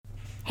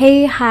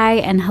Hey, hi,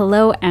 and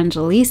hello,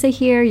 Angelisa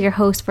here, your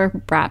host for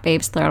Brat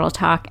Babes Throttle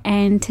Talk.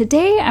 And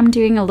today I'm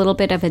doing a little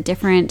bit of a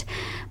different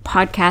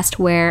podcast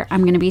where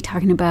I'm going to be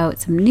talking about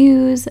some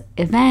news,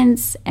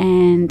 events,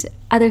 and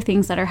other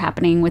things that are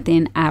happening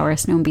within our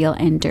snowmobile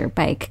and dirt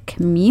bike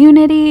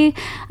community.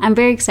 I'm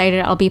very excited.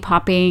 I'll be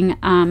popping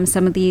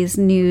some of these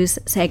news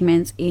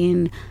segments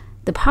in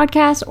the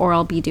podcast, or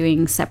I'll be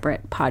doing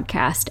separate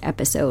podcast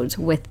episodes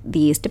with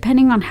these,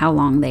 depending on how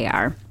long they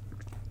are.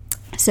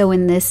 So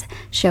in this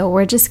show,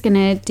 we're just going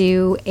to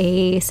do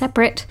a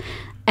separate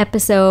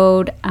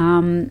episode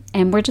and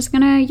we're just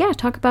going to,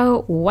 talk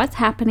about what's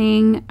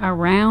happening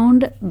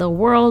around the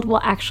world.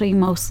 Well, actually,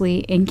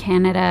 mostly in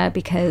Canada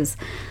because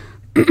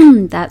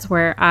that's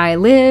where I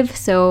live.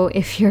 So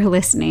if you're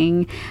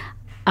listening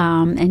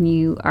and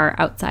you are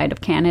outside of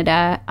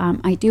Canada,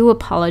 I do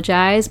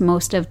apologize.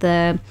 Most of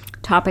the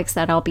topics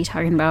that I'll be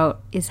talking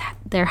about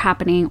they're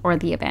happening, or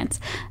the events,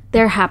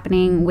 they're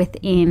happening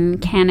within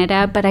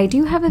Canada, but I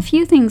do have a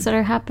few things that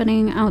are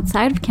happening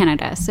outside of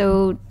Canada.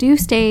 So do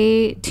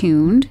stay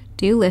tuned,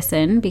 do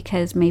listen,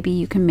 because maybe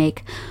you can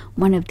make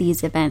one of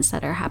these events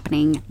that are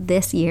happening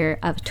this year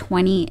of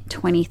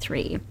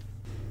 2023.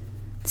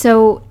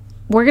 So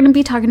we're going to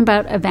be talking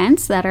about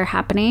events that are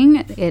happening.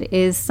 It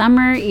is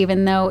summer,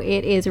 even though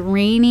it is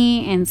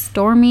rainy and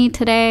stormy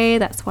today.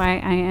 That's why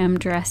I am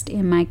dressed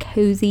in my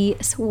cozy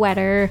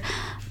sweater.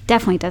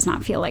 Definitely does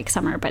not feel like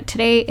summer, but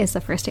today is the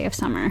first day of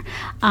summer.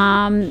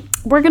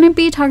 We're going to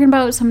be talking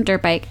about some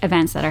dirt bike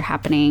events that are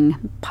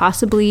happening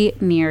possibly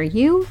near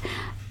you.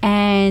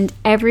 And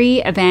every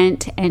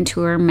event and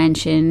tour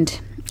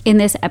mentioned in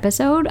this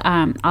episode,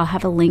 I'll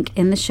have a link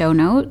in the show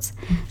notes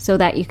so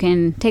that you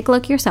can take a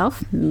look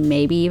yourself,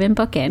 maybe even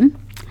book in,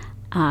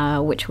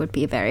 which would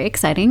be very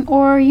exciting,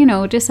 or,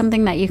 just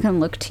something that you can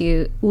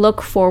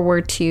look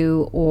forward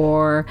to,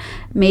 or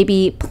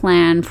maybe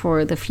plan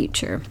for the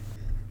future.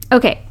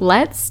 Okay,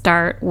 let's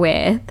start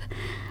with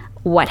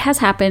what has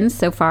happened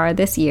so far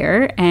this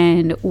year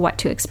and what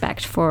to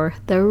expect for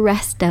the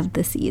rest of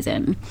the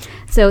season.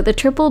 So the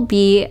Triple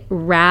B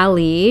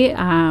Rally,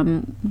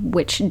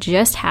 which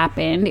just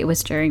happened, it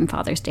was during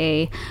Father's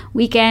Day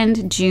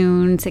weekend,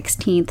 June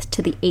 16th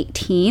to the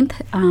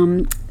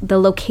 18th. The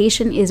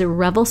location is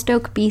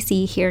Revelstoke,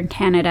 BC, here in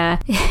Canada.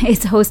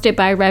 It's hosted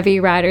by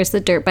Revy Riders, the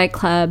Dirt Bike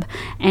Club,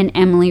 and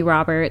Emily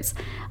Roberts.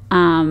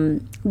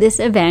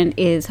 This event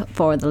is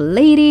for the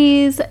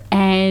ladies,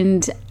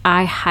 and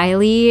I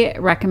highly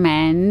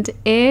recommend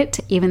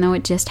it, even though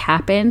it just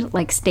happened.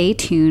 Stay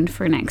tuned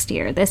for next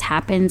year. This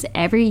happens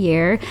every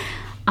year.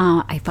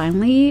 I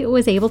finally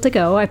was able to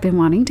go. I've been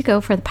wanting to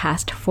go for the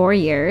past 4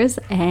 years,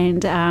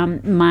 and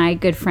my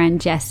good friend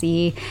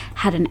Jessie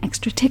had an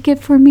extra ticket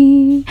for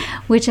me,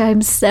 which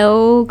I'm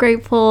so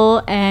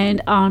grateful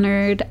and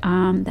honored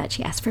that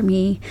she asked for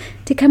me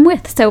to come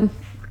with. So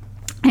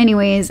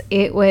anyways,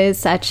 it was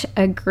such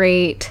a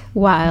great,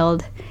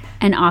 wild,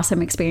 and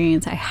awesome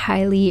experience. I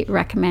highly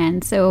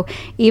recommend. So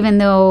even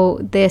though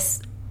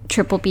this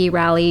Triple B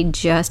Rally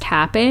just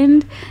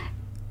happened,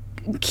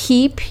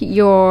 keep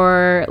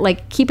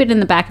it in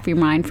the back of your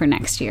mind for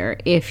next year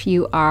if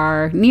you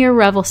are near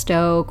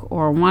Revelstoke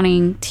or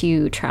wanting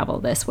to travel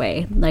this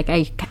way.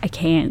 I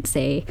can't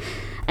say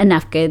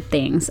enough good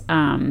things.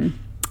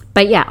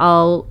 But yeah,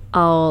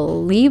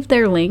 I'll leave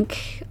their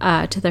link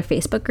to their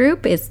Facebook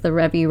group. It's the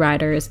Revy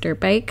Riders Dirt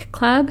Bike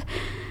Club.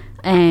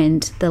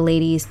 And the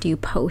ladies do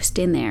post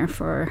in there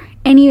for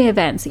any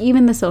events,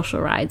 even the social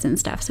rides and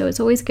stuff. So it's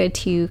always good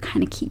to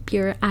kind of keep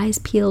your eyes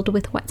peeled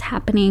with what's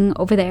happening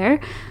over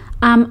there.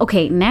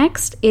 Okay,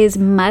 next is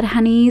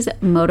Mudhoney's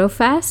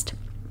MotoFest.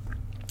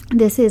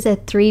 This is a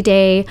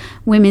 3-day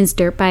women's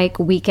dirt bike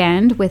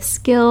weekend with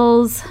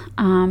skills,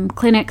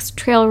 clinics,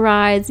 trail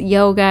rides,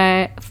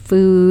 yoga,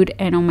 food,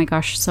 and oh my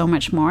gosh, so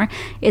much more.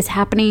 It's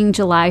happening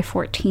July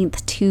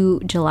 14th to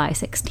July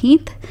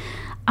 16th.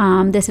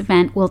 This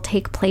event will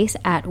take place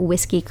at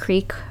Whiskey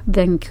Creek,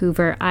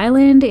 Vancouver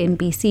Island in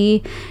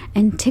BC,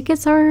 and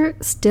tickets are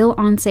still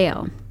on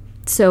sale.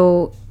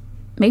 So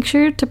make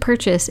sure to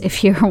purchase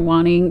if you're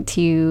wanting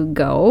to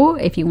go.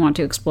 If you want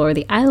to explore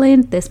the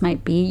island, this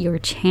might be your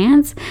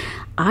chance.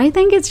 I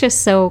think it's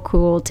just so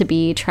cool to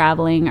be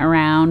traveling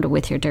around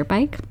with your dirt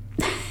bike.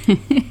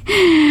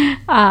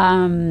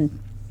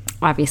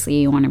 Obviously,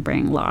 you want to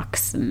bring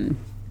locks and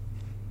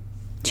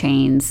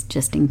chains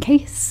just in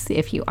case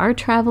if you are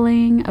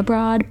traveling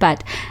abroad,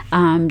 but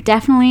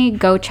definitely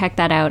go check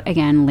that out.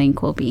 Again,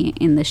 link will be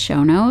in the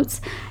show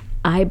notes.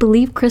 I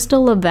believe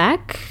Crystal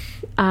Levesque,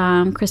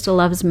 Crystal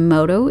Loves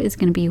Moto, is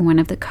going to be one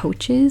of the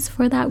coaches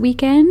for that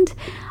weekend.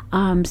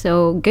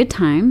 So good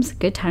times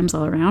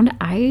all around.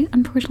 I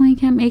unfortunately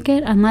can't make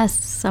it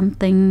unless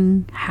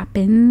something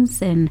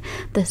happens and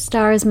the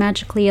stars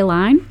magically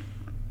align.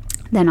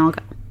 Then I'll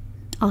go.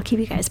 I'll keep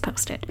you guys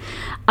posted.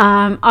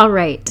 All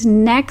right.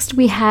 Next,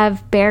 we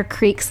have Bear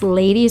Creek's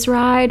Ladies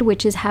Ride,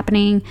 which is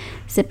happening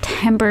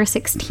September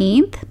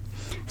 16th.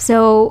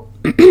 So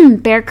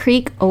Bear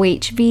Creek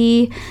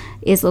OHV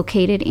is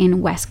located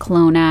in West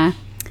Kelowna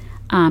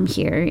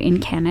here in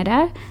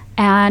Canada.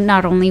 And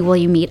not only will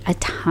you meet a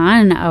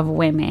ton of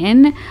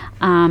women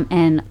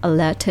and a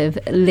lot of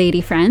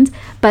lady friends,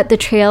 but the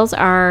trails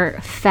are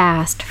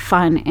fast,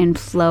 fun, and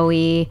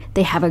flowy.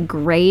 They have a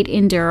great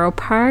enduro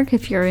park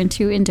if you're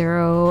into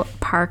enduro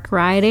park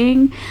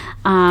riding.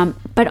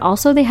 But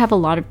also they have a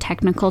lot of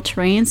technical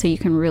terrain, so you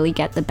can really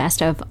get the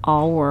best of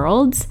all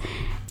worlds.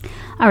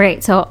 All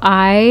right, so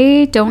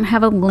I don't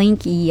have a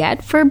link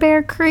yet for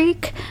Bear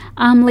Creek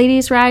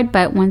Ladies Ride,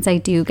 but once I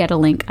do get a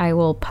link, I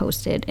will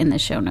post it in the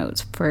show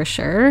notes for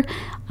sure.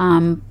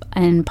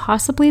 And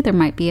possibly there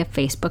might be a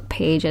Facebook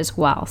page as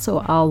well, so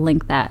I'll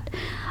link that.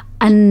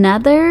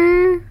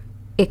 Another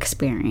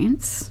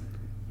experience,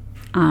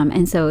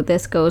 and so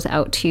this goes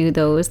out to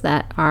those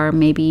that are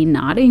maybe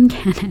not in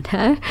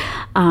Canada,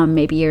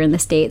 maybe you're in the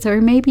States,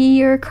 or maybe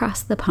you're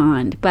across the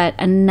pond. But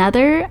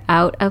another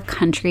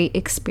out-of-country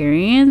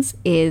experience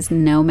is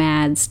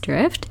Nomads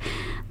Drift.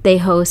 They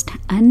host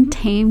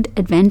untamed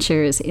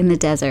adventures in the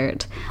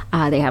desert.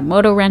 They have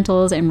moto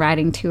rentals and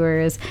riding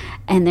tours,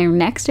 and their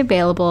next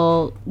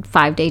available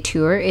 5-day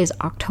tour is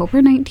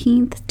October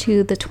 19th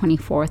to the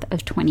 24th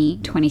of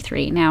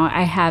 2023. Now,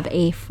 I have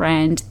a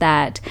friend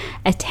that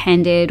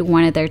attended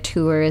one of their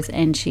tours,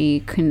 and she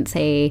couldn't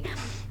say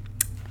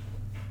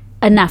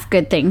enough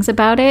good things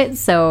about it,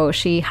 so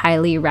she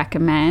highly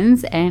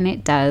recommends, and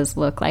it does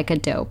look like a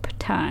dope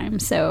time.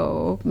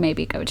 So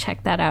maybe go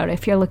check that out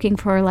if you're looking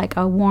for like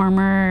a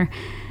warmer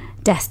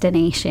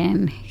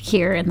destination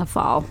here in the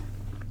fall.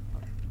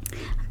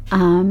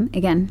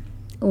 Again,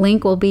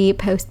 link will be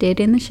posted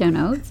in the show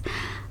notes.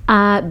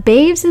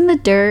 Babes in the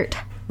Dirt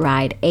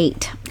Ride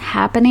 8,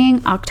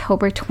 happening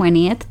October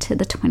 20th to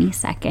the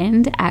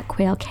 22nd at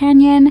Quail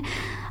Canyon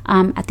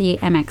at the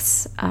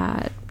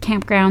MX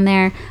campground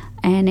there.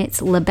 And it's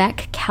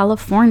Lebec,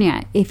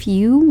 California. If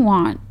you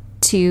want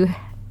to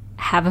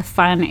have a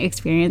fun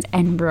experience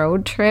and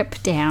road trip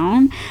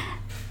down,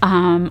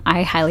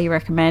 I highly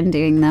recommend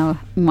doing the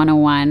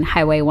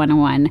Highway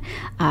 101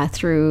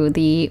 through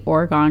the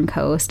Oregon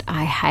coast.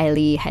 I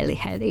highly, highly,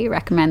 highly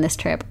recommend this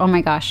trip. Oh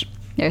my gosh,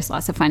 there's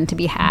lots of fun to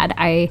be had.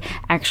 I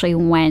actually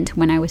went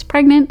when I was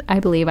pregnant. I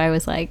believe I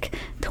was like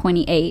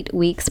 28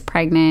 weeks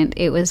pregnant.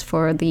 It was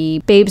for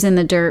the Babes in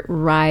the Dirt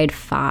Ride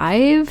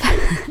 5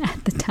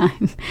 at the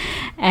time.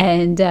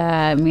 And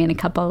me and a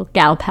couple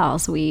gal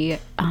pals, we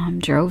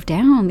drove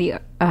down the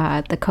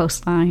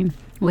coastline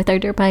with our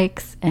dirt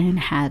bikes and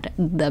had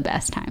the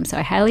best time. So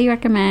I highly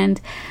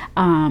recommend.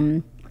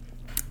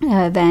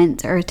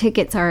 Event or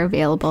tickets are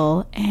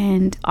available,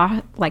 and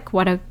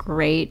what a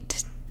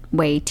great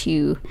way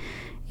to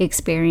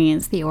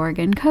experience the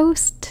Oregon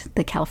coast,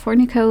 the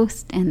California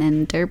coast, and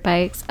then dirt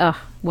bikes.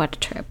 Oh, what a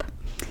trip.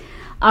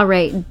 All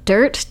right,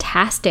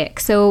 Dirt-tastic.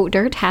 So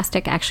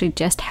Dirt-tastic actually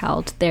just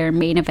held their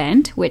main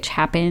event, which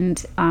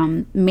happened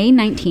May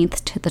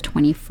 19th to the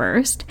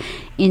 21st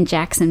in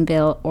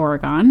Jacksonville,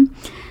 Oregon.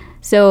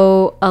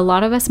 So a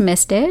lot of us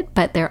missed it,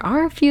 but there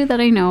are a few that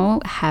I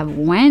know have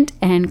went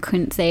and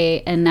couldn't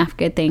say enough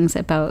good things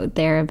about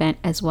their event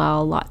as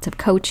well. Lots of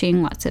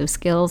coaching, lots of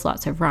skills,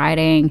 lots of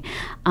riding.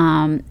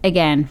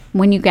 Again,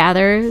 when you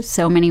gather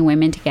so many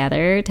women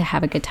together to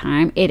have a good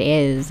time, it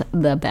is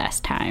the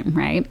best time,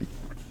 right?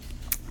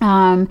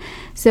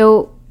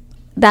 So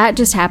that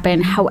just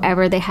happened.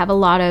 However, they have a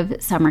lot of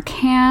summer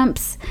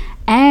camps,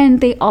 and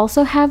they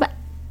also have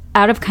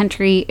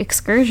out-of-country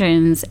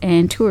excursions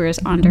and tours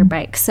on dirt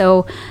bikes.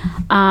 So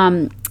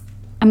I'm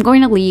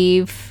going to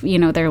leave,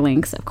 their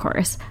links, of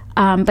course.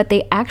 But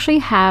they actually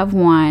have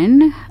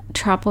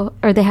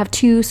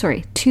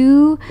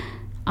two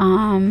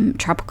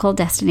tropical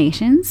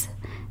destinations.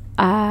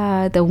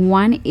 The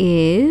one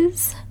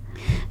is,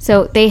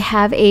 so they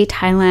have a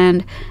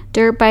Thailand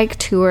dirt bike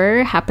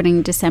tour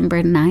happening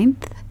December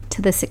 9th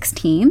to the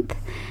 16th.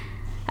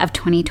 Of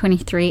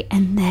 2023,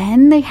 and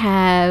then they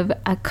have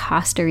a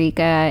Costa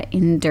Rica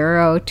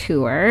enduro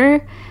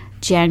tour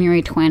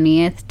January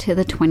 20th to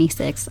the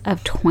 26th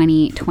of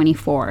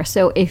 2024.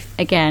 So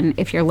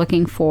if you're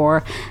looking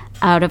for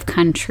out of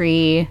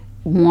country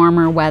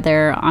warmer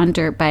weather on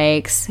dirt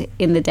bikes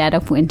in the dead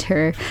of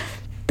winter,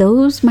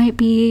 those might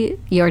be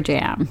your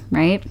jam,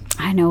 right?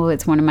 I know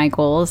it's one of my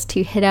goals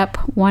to hit up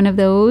one of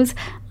those.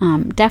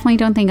 Definitely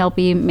don't think I'll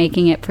be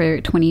making it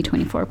for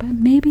 2024, but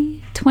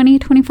maybe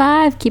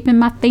 2025. Keeping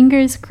my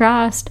fingers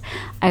crossed.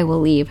 I will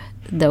leave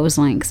those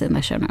links in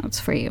the show notes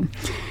for you.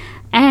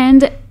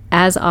 And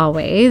as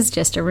always,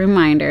 just a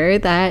reminder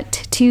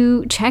that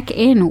to check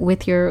in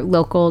with your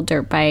local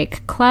dirt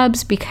bike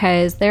clubs,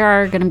 because there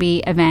are going to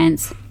be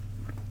events,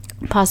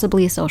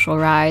 possibly social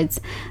rides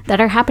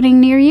that are happening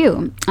near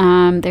you.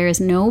 There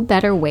is no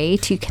better way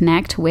to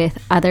connect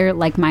with other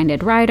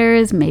like-minded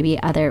riders,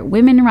 maybe other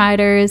women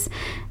riders,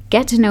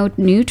 get to know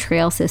new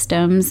trail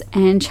systems,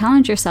 and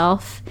challenge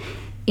yourself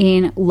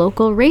in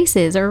local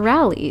races or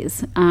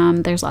rallies.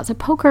 There's lots of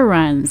poker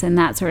runs and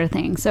that sort of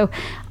thing. So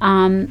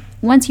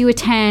once you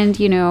attend,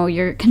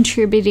 you're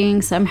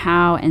contributing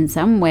somehow in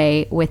some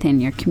way within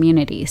your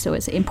community. So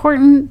it's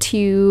important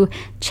to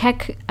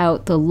check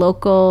out the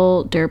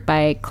local dirt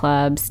bike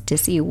clubs to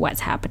see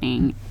what's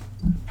happening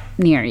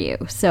near you.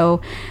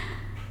 So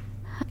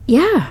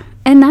yeah,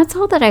 and that's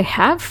all that I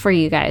have for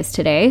you guys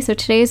today. So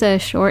today's a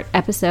short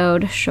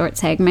episode, short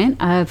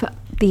segment of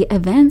the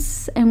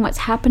events and what's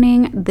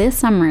happening this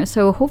summer.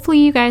 So hopefully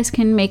you guys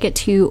can make it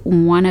to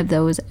one of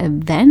those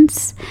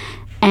events.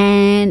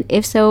 And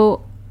if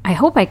so, I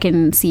hope I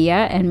can see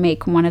ya and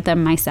make one of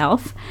them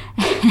myself.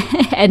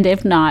 And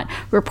if not,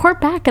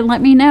 report back and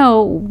let me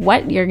know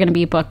what you're going to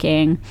be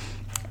booking.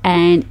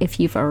 And if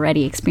you've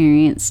already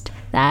experienced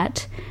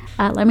that,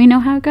 let me know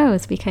how it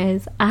goes,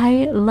 because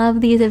I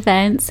love these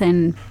events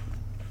and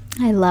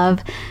I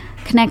love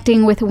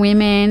connecting with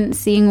women,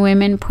 seeing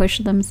women push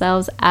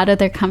themselves out of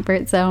their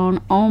comfort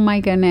zone. Oh my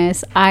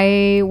goodness.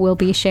 I will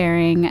be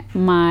sharing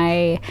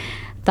my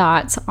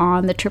thoughts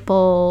on the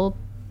Triple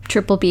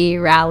B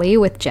rally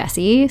with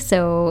Jessie.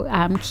 So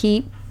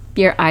keep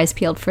your eyes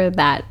peeled for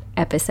that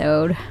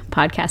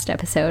podcast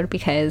episode,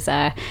 because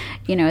there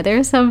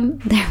was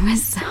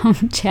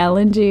some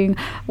challenging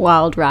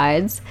wild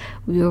rides.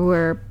 We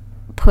were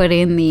put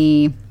in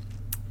the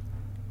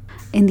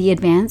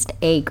advanced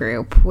A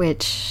group,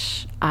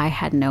 which I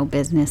had no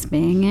business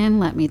being in,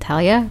 let me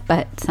tell you,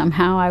 but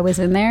somehow I was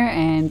in there,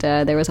 and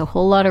there was a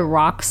whole lot of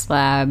rock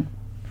slab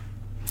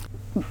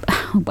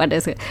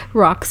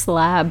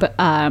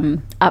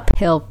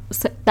uphill.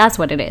 So that's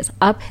what it is.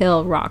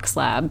 Uphill rock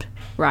slab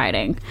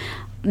riding.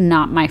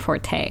 Not my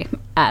forte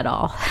at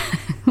all.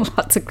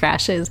 Lots of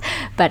crashes.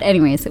 But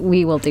anyways,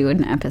 we will do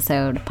an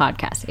episode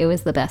podcast. It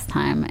was the best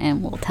time,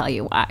 and we'll tell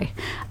you why.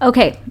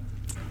 Okay.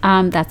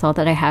 That's all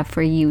that I have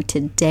for you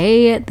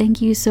today.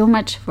 Thank you so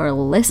much for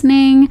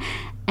listening.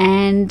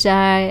 And,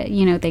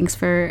 thanks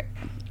for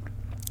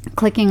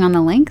clicking on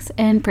the links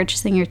and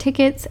purchasing your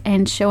tickets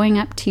and showing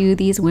up to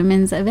these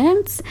women's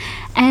events.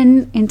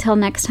 And until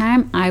next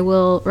time, I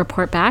will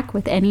report back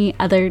with any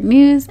other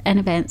news and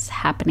events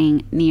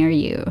happening near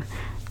you.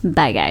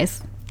 Bye,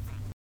 guys.